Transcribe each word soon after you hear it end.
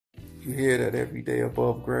You hear that every day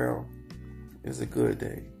above ground is a good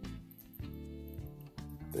day.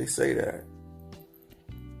 They say that.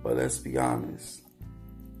 But let's be honest.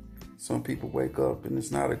 Some people wake up and it's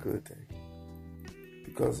not a good day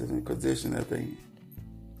because of the condition that they in.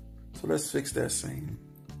 So let's fix that saying.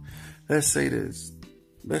 Let's say this.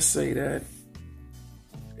 Let's say that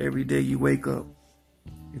every day you wake up,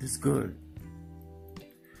 it is good.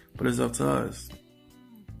 But it's up to us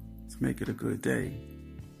to make it a good day.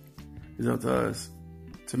 It's up to us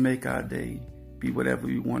to make our day be whatever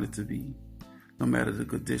we want it to be, no matter the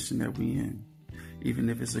condition that we in. Even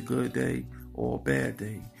if it's a good day or a bad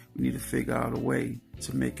day, we need to figure out a way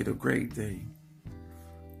to make it a great day.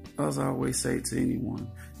 As I always say to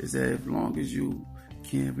anyone, is that as long as you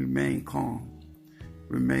can remain calm,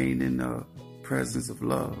 remain in the presence of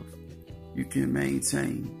love, you can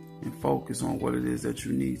maintain and focus on what it is that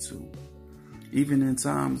you need to. Even in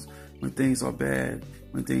times when things are bad,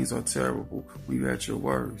 when things are terrible, when you're at your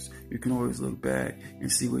worst, you can always look back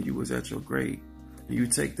and see where you was at your great. And you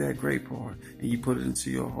take that great part and you put it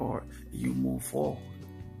into your heart and you move forward.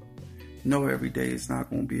 No, every day is not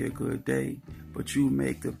going to be a good day, but you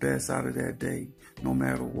make the best out of that day no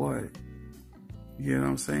matter what. You know what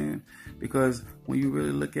I'm saying? Because when you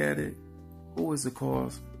really look at it, who is the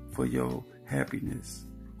cause for your happiness?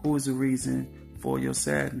 Who is the reason for your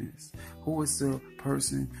sadness? Who is the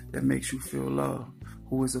person that makes you feel loved?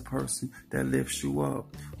 Who is the person that lifts you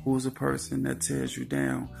up? Who is the person that tears you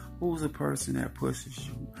down? Who is the person that pushes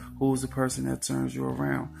you? Who is the person that turns you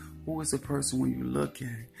around? Who is the person when you look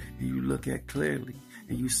at and you look at clearly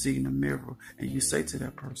and you see in the mirror and you say to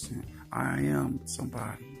that person, I am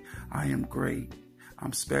somebody. I am great.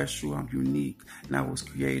 I'm special. I'm unique. And I was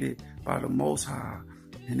created by the Most High.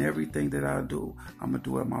 And everything that I do, I'm going to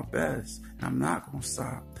do at my best. And I'm not going to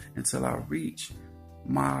stop until I reach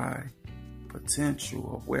my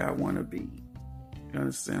potential of where I want to be. You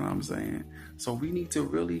understand what I'm saying? So we need to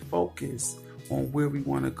really focus on where we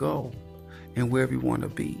want to go and where we want to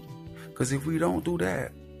be. Because if we don't do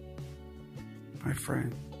that, my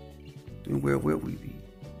friend, then where will we be?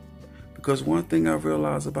 Because one thing I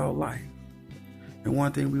realize about life, and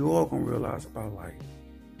one thing we all gonna realize about life,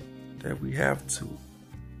 that we have to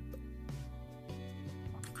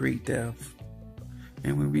greet death.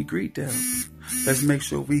 And when we greet death, let's make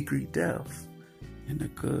sure we greet death in a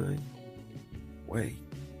good way,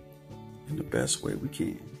 in the best way we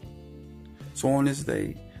can. So on this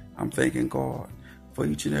day, I'm thanking God for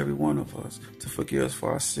each and every one of us to forgive us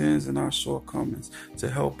for our sins and our shortcomings, to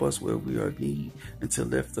help us where we are in need, and to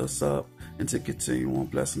lift us up, and to continue on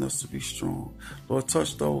blessing us to be strong. Lord,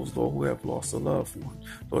 touch those, Lord, who have lost a loved one.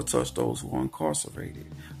 Lord, touch those who are incarcerated.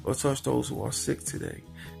 Lord, touch those who are sick today.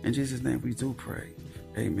 In Jesus' name we do pray.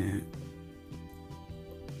 Amen.